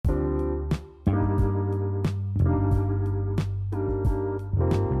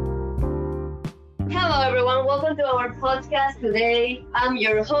welcome to our podcast today. I'm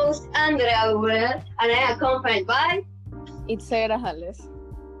your host, Andrea Abuel, and I am accompanied by... Itzel Grajales.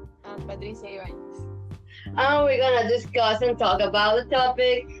 And Patricia Ibanez. And we're gonna discuss and talk about the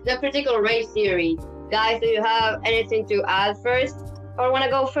topic, the critical race theory. Guys, do you have anything to add first? Or wanna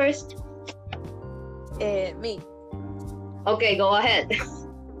go first? Me. Okay, go ahead.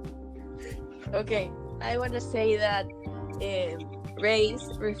 Okay, I want to say that race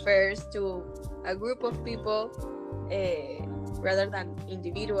refers to a group of people rather than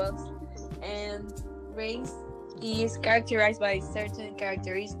individuals, and race is characterized by certain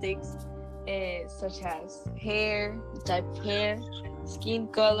characteristics such as hair, type of hair, skin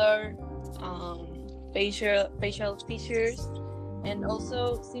color, facial features, and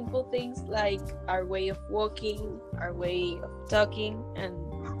also simple things like our way of walking, our way of talking,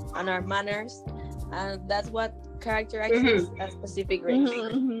 and our manners, and that's what characterizes a specific race.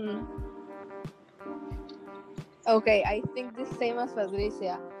 Okay, I think the same as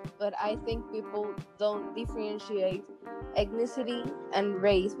Patricia, but I think people don't differentiate ethnicity and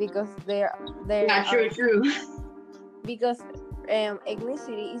race because they're True. because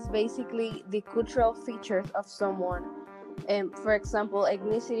ethnicity is basically the cultural features of someone. For example,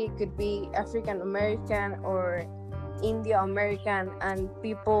 ethnicity could be African American or Indio American, and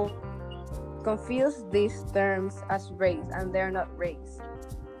people confuse these terms as race, and they're not race.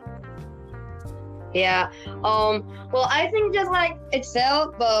 Yeah. Well, I think just like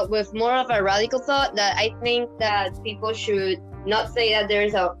itself, but with more of a radical thought, that I think that people should not say that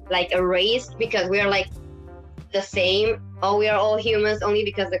there's a race because we are like the same. Oh, we are all humans only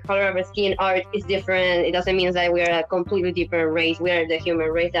because the color of our skin is different. It doesn't mean that we are a completely different race. We are the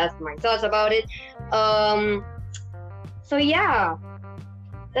human race. That's my thoughts about it. So yeah,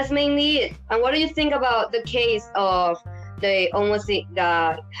 that's mainly it. And what do you think about the case of the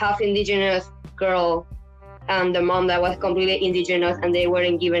half indigenous girl and the mom that was completely indigenous and they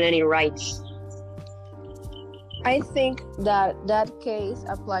weren't given any rights? I think that case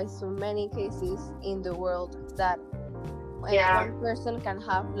applies to many cases in the world, that one person can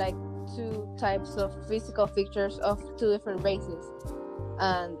have like two types of physical features of two different races.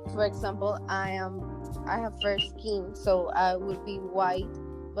 And for example, I have fair skin, so I would be white,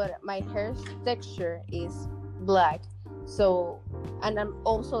 but my hair texture is black. So, and I'm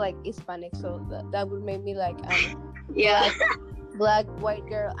also like Hispanic, so that would make me like black white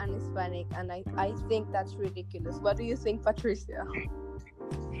girl and Hispanic, and I think that's ridiculous. What do you think, Patricia?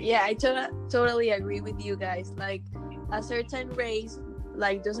 Yeah, I totally agree with you guys. Like, a certain race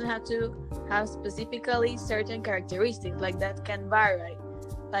like doesn't have to have specifically certain characteristics, like that can vary.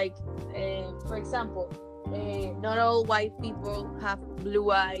 Like for example, not all white people have blue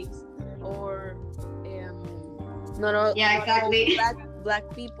eyes, or not all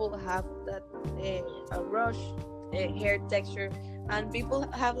black people have that a rush hair texture, and people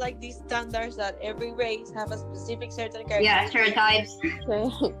have like these standards that every race have a specific certain characteristics. Yeah, stereotypes.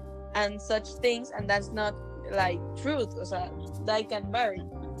 And such things, and that's not like truth, so that can vary.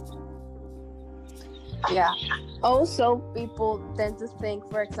 Yeah. Also, people tend to think,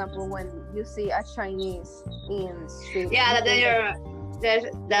 for example, when you see a Chinese in street. Yeah,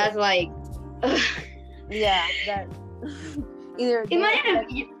 that's like. Yeah, that either. Imagine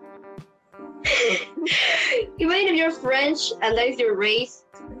if you're French and that is your race.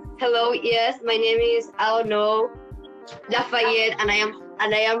 Hello, yes, my name is, I don't know, Lafayette, and I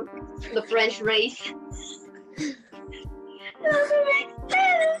am the French race. Doesn't make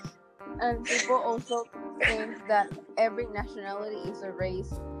sense. And people also think that every nationality is a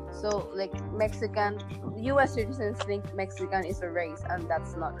race. So, like Mexican, U.S. citizens think Mexican is a race, and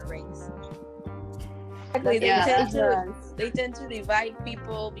that's not a race. Exactly. They tend to divide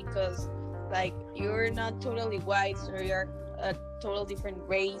people because, like, you're not totally white, so you're a total different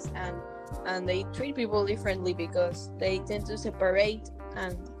race, and they treat people differently because they tend to separate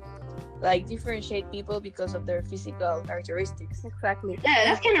and like differentiate people because of their physical characteristics. Exactly. Yeah,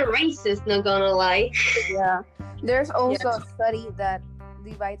 that's kind of racist, not gonna lie. Yeah. There's also a study that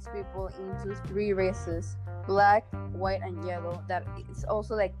divides people into 3 races: black, white, and yellow. That is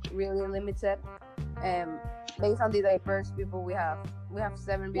also like really limited. Based on the diverse people we have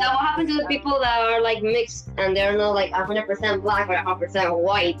 7 people. Yeah, what happened to the people that are like mixed and they're not like 100% black or 100%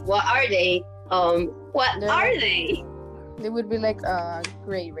 white? What are they? Are they? They would be like a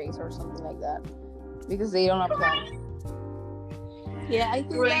gray race or something like that, because they don't apply. Yeah, I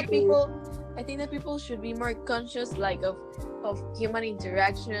think that people should be more conscious, like of human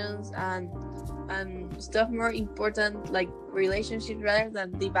interactions and stuff more important, like relationships, rather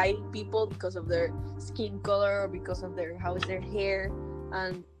than dividing people because of their skin color or because of how is their hair.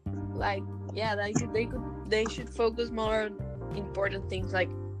 And like yeah, like they should focus more on important things like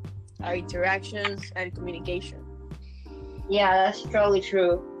our interactions and communication. Yeah, that's totally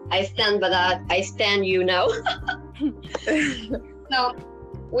true. I stand by that. I stand you now. So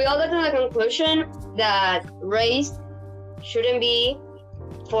we all got to the conclusion that race shouldn't be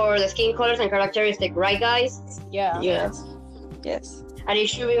for the skin colors and characteristic, right, guys? Yeah. Yes. Yes. And it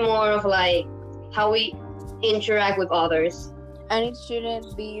should be more of like how we interact with others. And it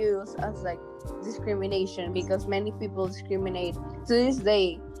shouldn't be used as like discrimination, because many people discriminate. To this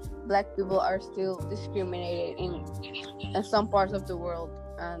day, Black people are still discriminated in some parts of the world,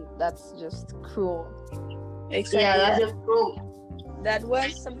 and that's just cruel. Exactly. Yeah, that's just cool. That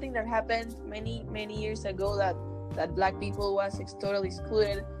was something that happened many years ago, that Black people was totally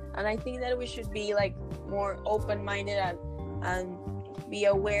excluded, and I think that we should be like more open-minded and be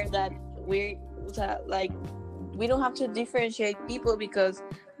aware that we don't have to differentiate people because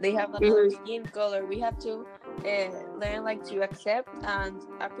they have another skin color. We have to learn like to accept and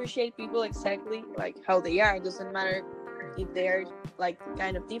appreciate people exactly like how they are. It doesn't matter if they're like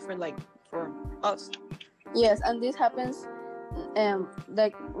kind of different like from us. Yes, and this happens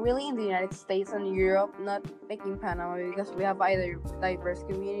like really in the United States and Europe, not like in Panama, because we have either diverse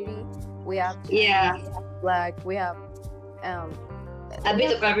community, we have Yeah. we have Black, we have A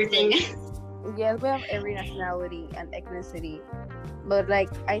bit of everything. yes, we have every nationality and ethnicity, but like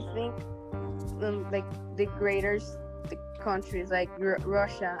I think like the countries like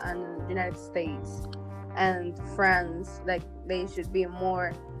Russia and United States and France, like they should be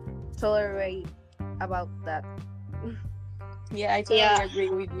more tolerate about that. Yeah, I totally agree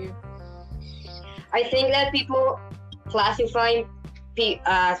with you. I think that people classify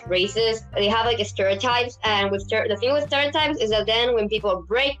as racist, they have like stereotypes, and with the thing with stereotypes is that then when people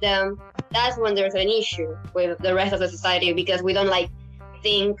break them, that's when there's an issue with the rest of the society, because we don't like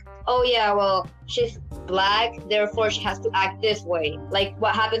think, oh yeah, well, she's Black, therefore she has to act this way. Like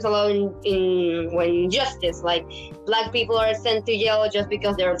what happens a lot when justice, like Black people are sent to jail just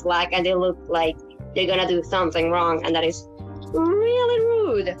because they're Black and they look like they're gonna do something wrong, and that is really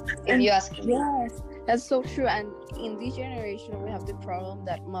rude, if you ask me. Yes, that's so true. And in this generation, we have the problem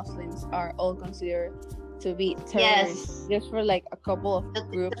that Muslims are all considered to be terrorists, just for like a couple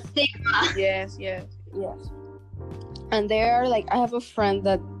of groups. Stigma. Yes. Yes, and they are like, I have a friend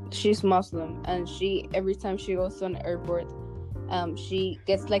that she's Muslim, and she every time she goes to an airport, she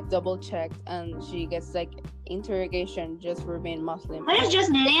gets like double checked, and she gets like interrogation just for being Muslim. That is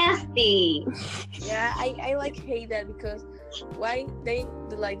just nasty. Yeah, I like hate that, because why they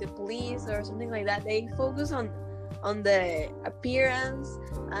like the police or something like that, they focus on the appearance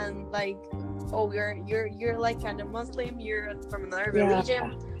and like, oh, you're like kind of Muslim, you're from another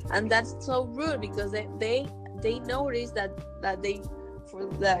religion, and that's so rude, because they notice that they, for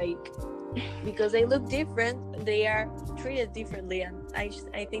like, because they look different, they are treated differently, and I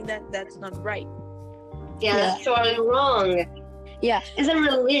think that that's not right. Yeah, that's totally wrong. Yeah, It's a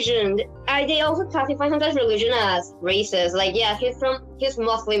religion. They also classify sometimes religion as racist. Like, yeah, he's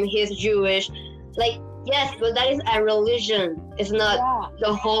Muslim, he's Jewish. Like, yes, but that is a religion. It's not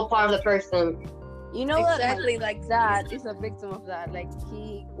the whole part of the person. you know Exactly, that like dad is a victim of that. Like,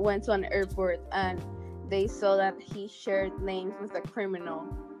 he went to an airport and they saw that he shared names with a criminal,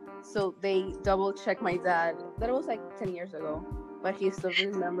 so they double checked my dad. That was like 10 years ago, but he still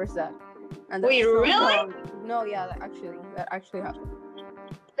remembers that. And Wait, that's so really? wrong. No, yeah, that actually happened.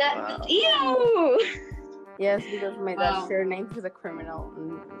 Wow. Ew. Yes, because my dad Wow. shared names with a criminal,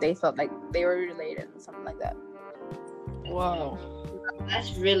 and they thought like they were related and something like that. Wow.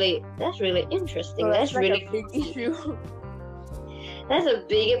 That's really interesting. So that's like really a big issue. That's a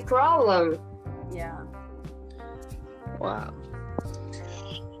big problem. Yeah. Wow.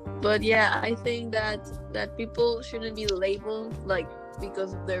 But yeah, I think that people shouldn't be labeled like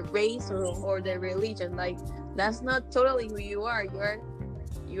because of their race or their religion. Like, that's not totally who you are.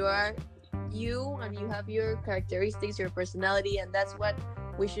 You are you, and you have your characteristics, your personality, and that's what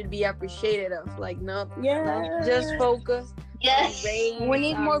we should be appreciated of. Like, not just focus Yes. on race. We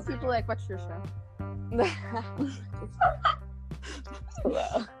need more people like Patricia.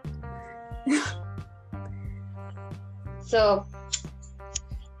 Wow. So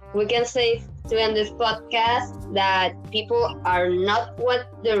we can say to end this podcast that people are not what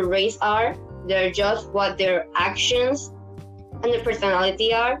their race are. They're just what their actions and their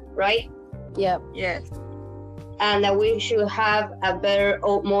personality are, right? Yep. Yes. And that we should have a better,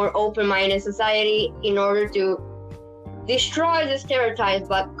 more open-minded society in order to destroy the stereotypes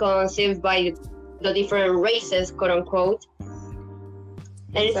but conceived by the different races, quote unquote.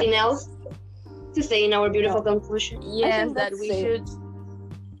 Anything else to say in our beautiful conclusion? Yes, think that that's we it. should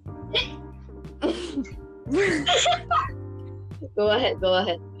Go ahead.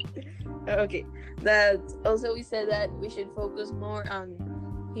 Okay. That also we said that we should focus more on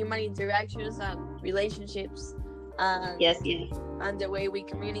human interactions and relationships, and Yes. and the way we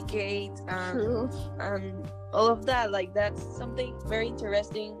communicate, True. and all of that. Like that's something very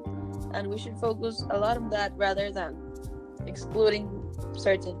interesting, and we should focus a lot on that rather than excluding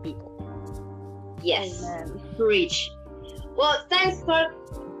certain people. Yes. Amen. Preach. Well, thanks for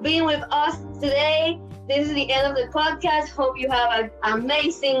being with us today. This is the end of the podcast. Hope you have an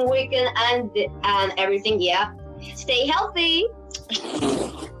amazing weekend and everything. Yeah. Stay healthy.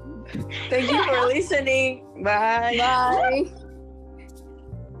 Thank you for listening. Bye. Bye.